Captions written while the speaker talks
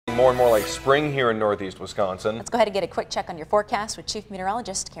more and more like spring here in northeast Wisconsin. Let's go ahead and get a quick check on your forecast with Chief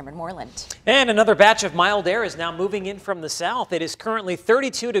Meteorologist Cameron Moreland. And another batch of mild air is now moving in from the south. It is currently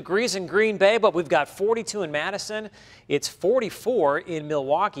 32 degrees in Green Bay, but we've got 42 in Madison. It's 44 in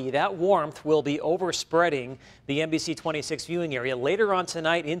Milwaukee. That warmth will be overspreading the NBC 26 viewing area later on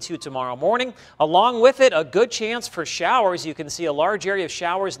tonight into tomorrow morning. Along with it, a good chance for showers. You can see a large area of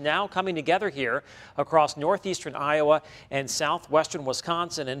showers now coming together here across northeastern Iowa and southwestern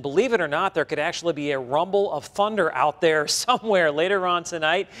Wisconsin. And believe it or not, there could actually be a rumble of thunder out there somewhere later on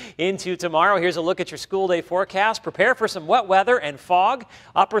tonight into tomorrow. Here's a look at your school day forecast. Prepare for some wet weather and fog.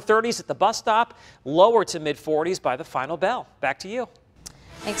 Upper 30s at the bus stop, lower to mid 40s by the final bell. Back to you.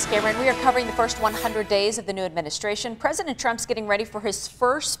 Thanks, Cameron. We are covering the first 100 days of the new administration. President Trump's getting ready for his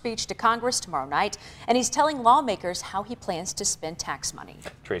first speech to Congress tomorrow night, and he's telling lawmakers how he plans to spend tax money.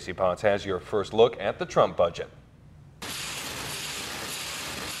 Tracy Potts has your first look at the Trump budget.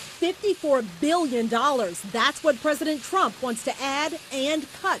 $54 billion. That's what President Trump wants to add and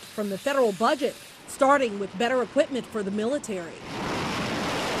cut from the federal budget, starting with better equipment for the military.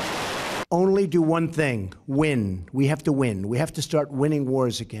 Only do one thing, win. We have to win. We have to start winning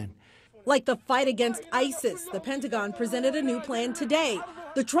wars again. Like the fight against ISIS, the Pentagon presented a new plan today.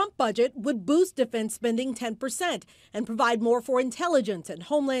 The Trump budget would boost defense spending 10% and provide more for intelligence and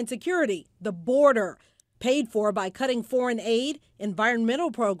homeland security, the border, paid for by cutting foreign aid,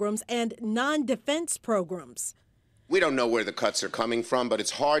 environmental programs, and non-defense programs. We don't know where the cuts are coming from, but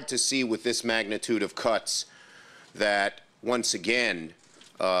it's hard to see with this magnitude of cuts that, once again,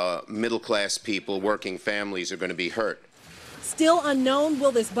 middle-class people, working families are going to be hurt. Still unknown,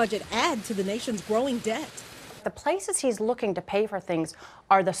 will this budget add to the nation's growing debt? The places he's looking to pay for things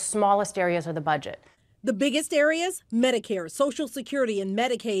are the smallest areas of the budget. The biggest areas? Medicare, Social Security, and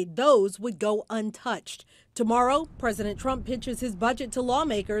Medicaid. Those would go untouched. Tomorrow, President Trump pitches his budget to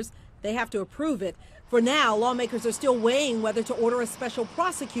lawmakers. They have to approve it. For now, lawmakers are still weighing whether to order a special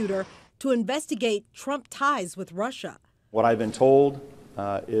prosecutor to investigate Trump ties with Russia. What I've been told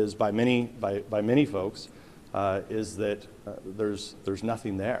is by many folks is that there's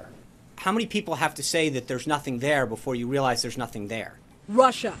nothing there. How many people have to say that there's nothing there before you realize there's nothing there?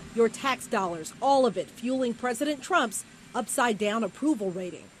 Russia, your tax dollars, all of it fueling President Trump's upside-down approval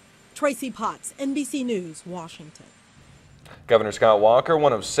rating. Tracy Potts, NBC News, Washington. Governor Scott Walker,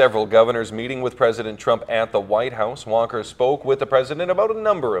 one of several governors meeting with President Trump at the White House. Walker spoke with the president about a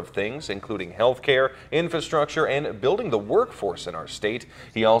number of things, including health care, infrastructure, and building the workforce in our state.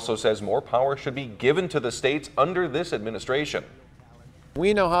 He also says more power should be given to the states under this administration.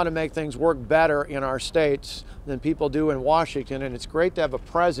 We know how to make things work better in our states than people do in Washington, and it's great to have a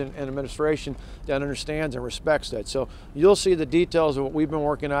president and administration that understands and respects that. So you'll see the details of what we've been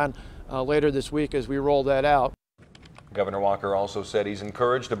working on later this week as we roll that out. Governor Walker also said he's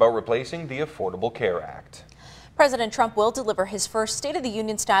encouraged about replacing the Affordable Care Act. President Trump will deliver his first State of the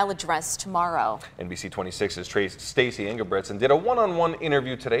Union style address tomorrow. NBC 26's Stacey Ingebretson did a one-on-one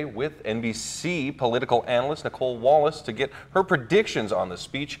interview today with NBC political analyst Nicole Wallace to get her predictions on the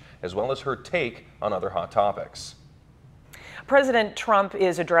speech as well as her take on other hot topics. President Trump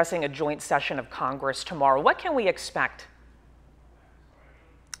is addressing a joint session of Congress tomorrow. What can we expect?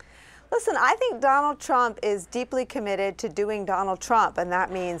 Listen, I think Donald Trump is deeply committed to doing Donald Trump, and that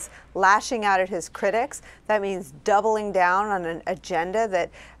means lashing out at his critics. That means doubling down on an agenda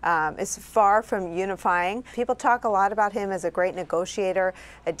that is far from unifying. People talk a lot about him as a great negotiator,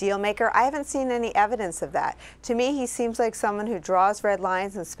 a deal maker. I haven't seen any evidence of that. To me, he seems like someone who draws red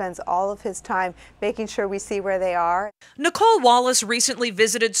lines and spends all of his time making sure we see where they are. Nicole Wallace recently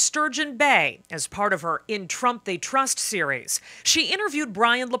visited Sturgeon Bay as part of her In Trump They Trust series. She interviewed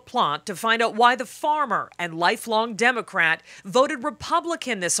Brian LaPlante to find out why the farmer and lifelong Democrat voted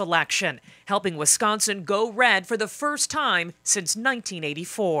Republican this election, helping Wisconsin go red for the first time since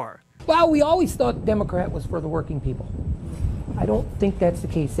 1984. Well, we always thought Democrat was for the working people. I don't think that's the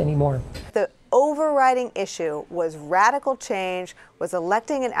case anymore. The overriding issue was radical change, was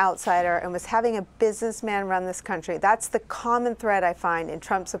electing an outsider, and was having a businessman run this country. That's the common thread I find in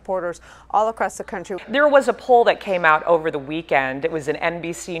Trump supporters all across the country. There was a poll that came out over the weekend. It was an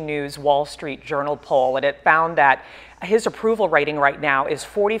NBC News Wall Street Journal poll, and it found that his approval rating right now is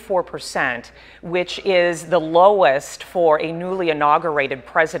 44%, which is the lowest for a newly inaugurated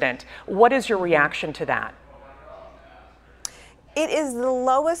president. What is your reaction to that? It is the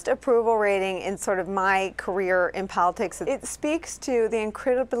lowest approval rating in sort of my career in politics. It speaks to the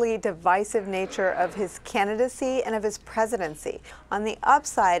incredibly divisive nature of his candidacy and of his presidency. On the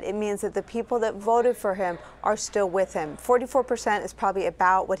upside, it means that the people that voted for him are still with him. 44% is probably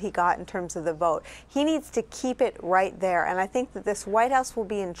about what he got in terms of the vote. He needs to keep it right there, and I think that this White House will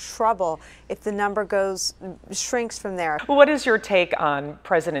be in trouble if the number shrinks from there. What is your take on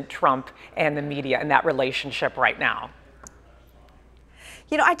President Trump and the media and that relationship right now?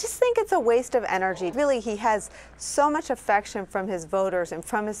 You know, I just think it's a waste of energy. Really, he has so much affection from his voters and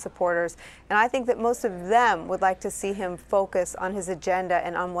from his supporters, and I think that most of them would like to see him focus on his agenda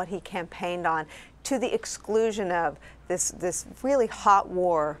and on what he campaigned on, to the exclusion of this really hot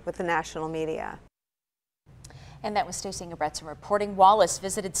war with the national media. And that was Stacey Ingebretson reporting. Wallace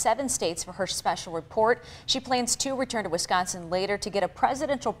visited 7 states for her special report. She plans to return to Wisconsin later to get a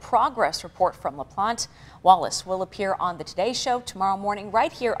presidential progress report from LaPlante. Wallace will appear on the Today Show tomorrow morning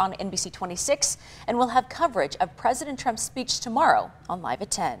right here on NBC 26, and will have coverage of President Trump's speech tomorrow on Live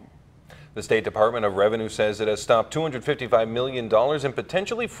at 10. The State Department of Revenue says it has stopped $255 million in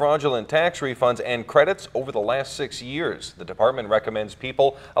potentially fraudulent tax refunds and credits over the last 6 years. The department recommends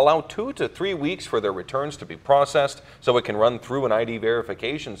people allow 2 to 3 weeks for their returns to be processed so it can run through an ID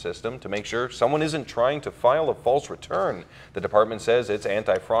verification system to make sure someone isn't trying to file a false return. The department says its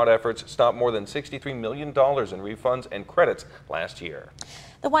anti-fraud efforts stopped more than $63 million in refunds and credits last year.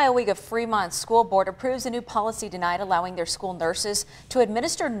 The Weyauwega-Fremont School Board approves a new policy tonight allowing their school nurses to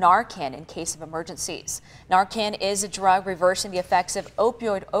administer Narcan in case of emergencies. Narcan is a drug reversing the effects of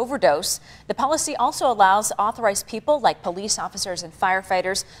opioid overdose. The policy also allows authorized people like police officers and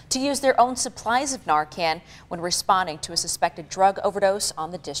firefighters to use their own supplies of Narcan when responding to a suspected drug overdose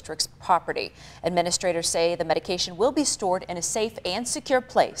on the district's property. Administrators say the medication will be stored in a safe and secure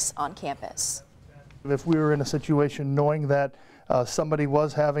place on campus. If we were in a situation knowing that somebody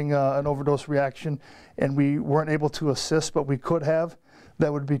was having an overdose reaction and we weren't able to assist, but we could have,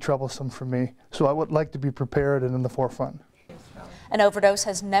 that would be troublesome for me. So I would like to be prepared and in the forefront. An overdose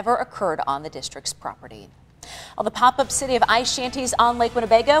has never occurred on the district's property. Well, the pop-up city of ice shanties on Lake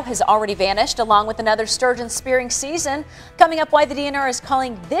Winnebago has already vanished, along with another sturgeon spearing season. Coming up, why the DNR is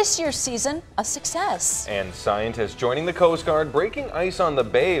calling this year's season a success. And scientists joining the Coast Guard breaking ice on the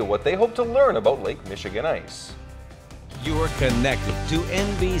bay, what they hope to learn about Lake Michigan ice. You're connected to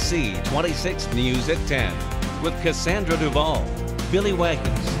NBC 26 News at 10 with Cassandra Duvall, Billy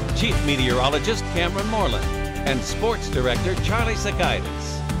Wagners, Chief Meteorologist Cameron Moreland, and Sports Director Charlie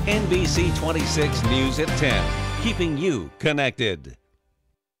Sakaitis. NBC 26 News at 10, keeping you connected.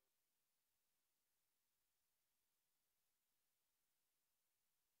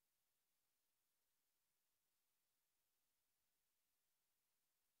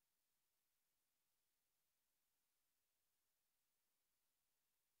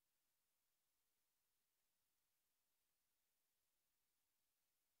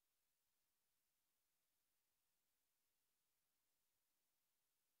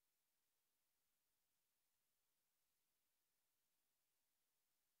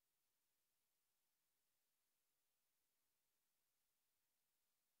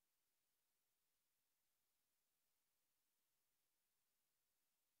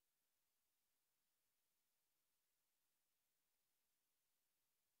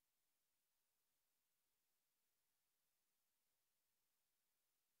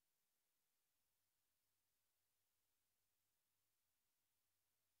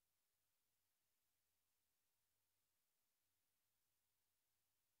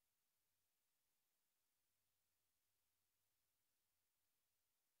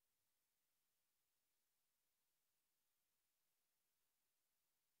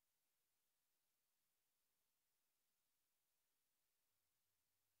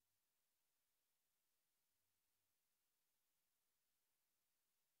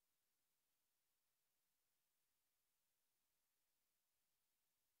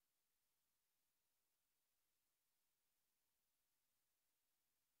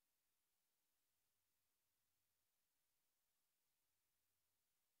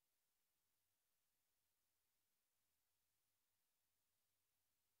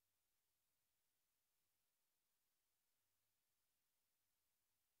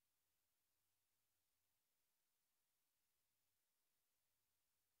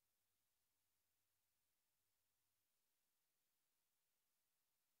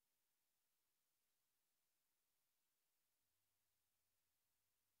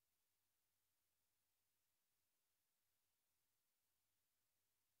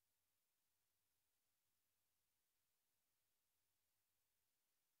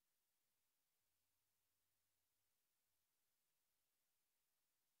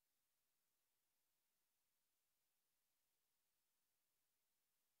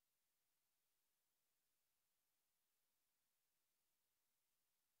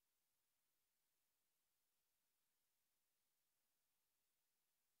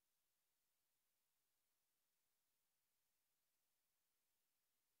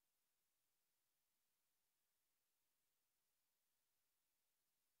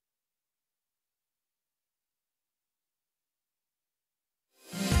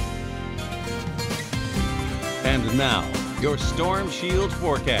 And now, your Storm Shield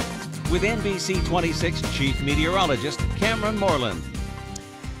forecast with NBC 26 Chief Meteorologist Cameron Moreland.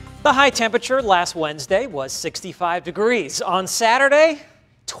 The high temperature last Wednesday was 65 degrees. On Saturday,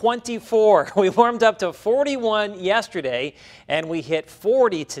 24. We warmed up to 41 yesterday and we hit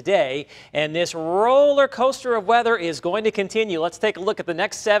 40 today. And this roller coaster of weather is going to continue. Let's take a look at the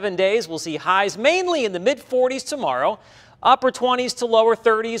next 7 days. We'll see highs mainly in the mid-40s tomorrow. Upper 20s to lower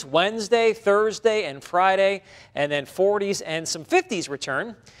 30s Wednesday, Thursday, and Friday, and then 40s and some 50s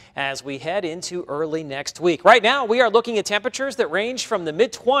return as we head into early next week. Right now, we are looking at temperatures that range from the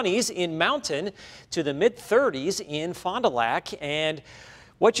mid-20s in Mountain to the mid-30s in Fond du Lac. And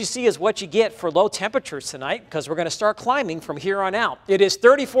what you see is what you get for low temperatures tonight, because we're going to start climbing from here on out. It is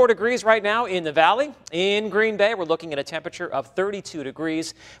 34 degrees right now in the valley. In Green Bay, we're looking at a temperature of 32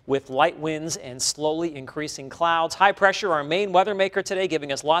 degrees with light winds and slowly increasing clouds. High pressure, our main weather maker today,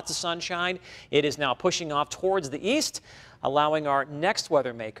 giving us lots of sunshine. It is now pushing off towards the east, allowing our next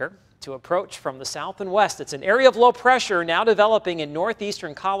weather maker to approach from the south and west. It's an area of low pressure now developing in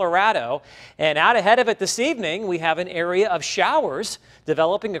northeastern Colorado. And out ahead of it this evening, we have an area of showers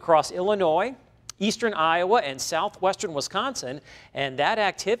developing across Illinois, eastern Iowa, and southwestern Wisconsin. And that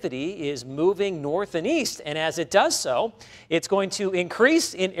activity is moving north and east. And as it does so, it's going to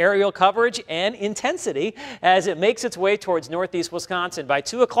increase in aerial coverage and intensity as it makes its way towards northeast Wisconsin. By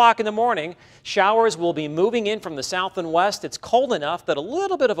 2 o'clock in the morning, showers will be moving in from the south and west. It's cold enough that a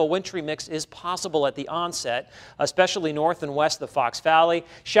little bit of a wintry mix is possible at the onset, especially north and west of the Fox Valley.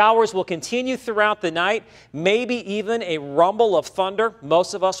 Showers will continue throughout the night, maybe even a rumble of thunder.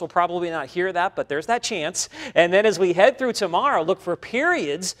 Most of us will probably not hear that, but there's that chance. And then as we head through tomorrow, look for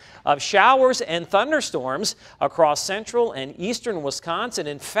periods of showers and thunderstorms across central and eastern Wisconsin.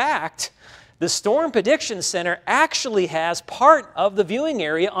 In fact, the Storm Prediction Center actually has part of the viewing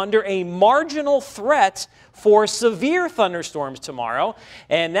area under a marginal threat for severe thunderstorms tomorrow,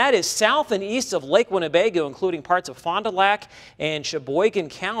 and that is south and east of Lake Winnebago, including parts of Fond du Lac and Sheboygan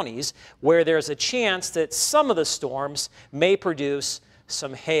counties, where there's a chance that some of the storms may produce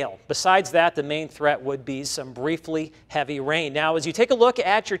some hail. Besides that, the main threat would be some briefly heavy rain. Now, as you take a look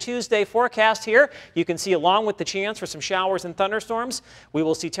at your Tuesday forecast here, you can see along with the chance for some showers and thunderstorms, we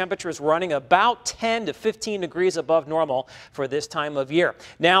will see temperatures running about 10 to 15 degrees above normal for this time of year.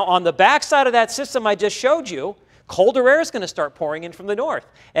 Now, on the backside of that system I just showed you, colder air is going to start pouring in from the north.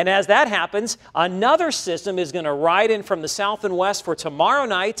 And as that happens, another system is going to ride in from the south and west for tomorrow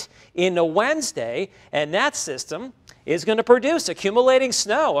night into Wednesday, and that system is going to produce accumulating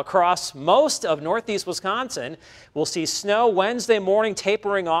snow across most of northeast Wisconsin. We'll see snow Wednesday morning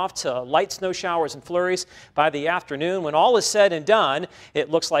tapering off to light snow showers and flurries by the afternoon. When all is said and done, it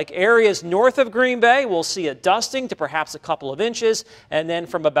looks like areas north of Green Bay will see a dusting to perhaps a couple of inches, and then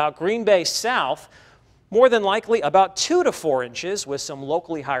from about Green Bay south, more than likely about 2 to 4 inches with some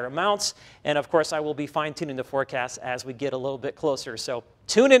locally higher amounts. And of course, I will be fine-tuning the forecast as we get a little bit closer. So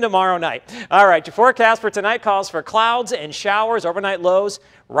tune in tomorrow night. All right, your forecast for tonight calls for clouds and showers, overnight lows.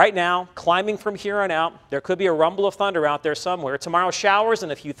 Right now, climbing from here on out. There could be a rumble of thunder out there somewhere. Tomorrow, showers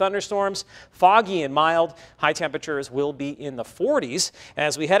and a few thunderstorms, foggy and mild. High temperatures will be in the 40s.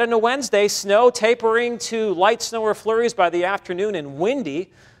 As we head into Wednesday, snow tapering to light snow or flurries by the afternoon and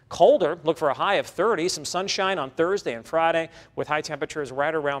windy. Colder, look for a high of 30, some sunshine on Thursday and Friday with high temperatures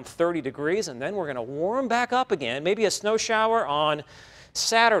right around 30 degrees, and then we're going to warm back up again. Maybe a snow shower on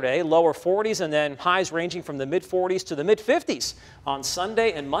Saturday, lower 40s, and then highs ranging from the mid-40s to the mid-50s on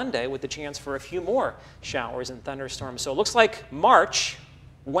Sunday and Monday with the chance for a few more showers and thunderstorms. So it looks like March,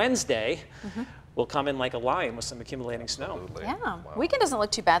 Wednesday, will come in like a lion with some accumulating snow. Yeah, weekend doesn't look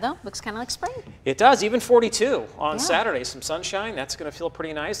too bad though. Looks kind of like spring. It does, even 42 on Saturday. Some sunshine, that's going to feel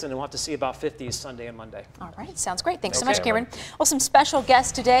pretty nice, and we'll have to see about 50s Sunday and Monday. All right, sounds great. Thanks so much, Cameron. Well, some special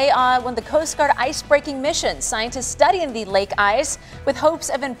guests today on the Coast Guard ice-breaking mission. Scientists studying the lake ice with hopes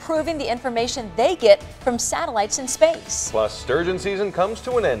of improving the information they get from satellites in space. Plus, sturgeon season comes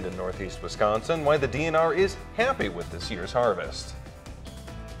to an end in northeast Wisconsin. Why the DNR is happy with this year's harvest.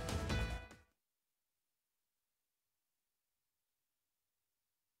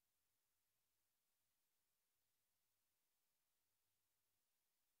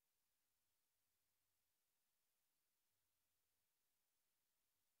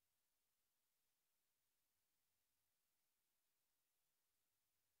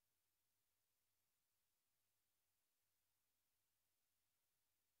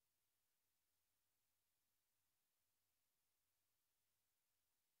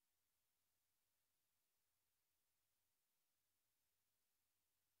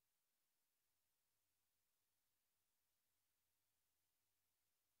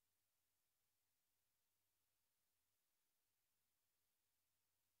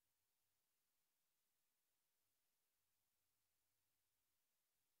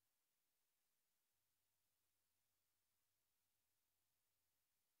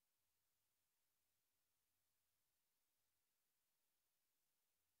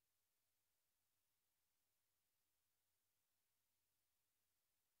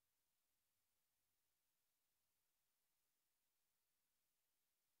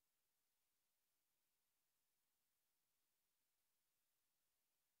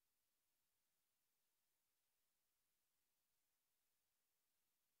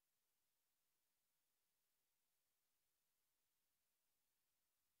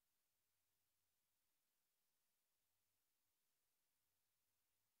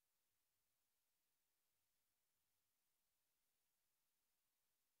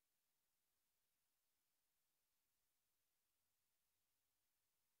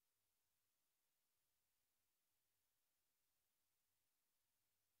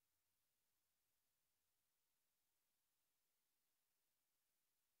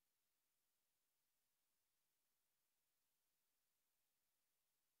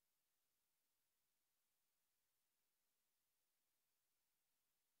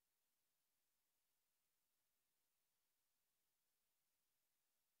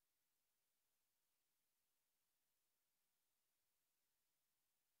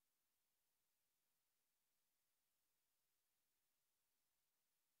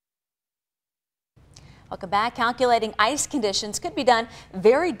 Welcome back. Calculating ice conditions could be done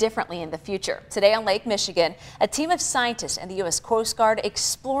very differently in the future. Today on Lake Michigan, a team of scientists and the U.S. Coast Guard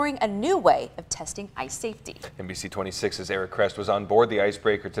exploring a new way of testing ice safety. NBC 26's Eric Crest was on board the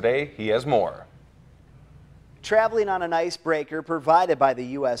icebreaker today. He has more. Traveling on an icebreaker provided by the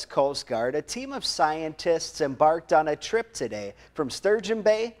U.S. Coast Guard, a team of scientists embarked on a trip today from Sturgeon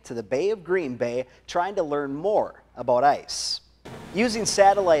Bay to the Bay of Green Bay, trying to learn more about ice. Using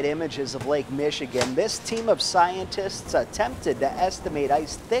satellite images of Lake Michigan, this team of scientists attempted to estimate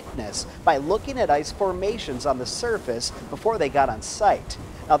ice thickness by looking at ice formations on the surface before they got on site.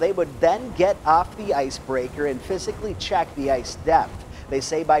 Now, they would then get off the icebreaker and physically check the ice depth. They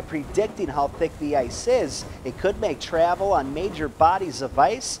say by predicting how thick the ice is, it could make travel on major bodies of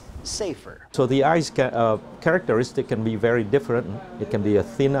ice safer. So the ice characteristic can be very different. It can be a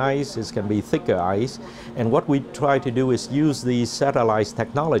thin ice, it can be thicker ice. And what we try to do is use the satellite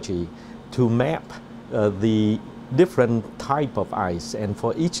technology to map the different type of ice. And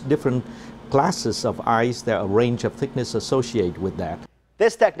for each different classes of ice, there are a range of thickness associated with that.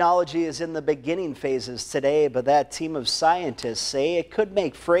 This technology is in the beginning phases today, but that team of scientists say it could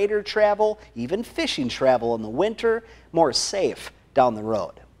make freighter travel, even fishing travel in the winter, more safe down the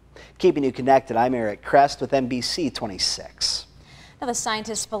road. Keeping you connected, I'm Eric Crest with NBC 26. Now, the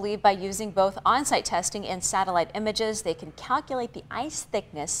scientists believe by using both on-site testing and satellite images, they can calculate the ice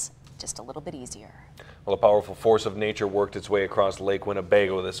thickness just a little bit easier. Well, a powerful force of nature worked its way across Lake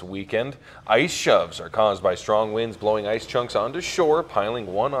Winnebago this weekend. Ice shoves are caused by strong winds blowing ice chunks onto shore, piling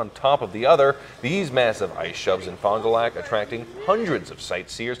one on top of the other. These massive ice shoves in Fond du Lac attracting hundreds of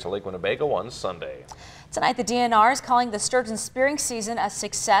sightseers to Lake Winnebago on Sunday. Tonight, the DNR is calling the sturgeon spearing season a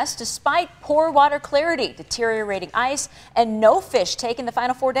success despite poor water clarity, deteriorating ice, and no fish taken the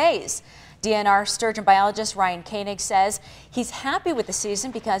final 4 days. DNR sturgeon biologist Ryan Koenig says he's happy with the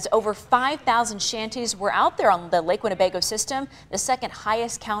season because over 5,000 shanties were out there on the Lake Winnebago system, the second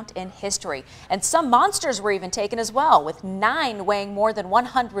highest count in history. And some monsters were even taken as well, with 9 weighing more than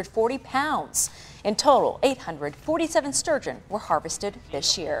 140 pounds. In total, 847 sturgeon were harvested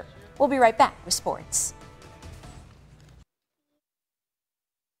this year. We'll be right back with sports.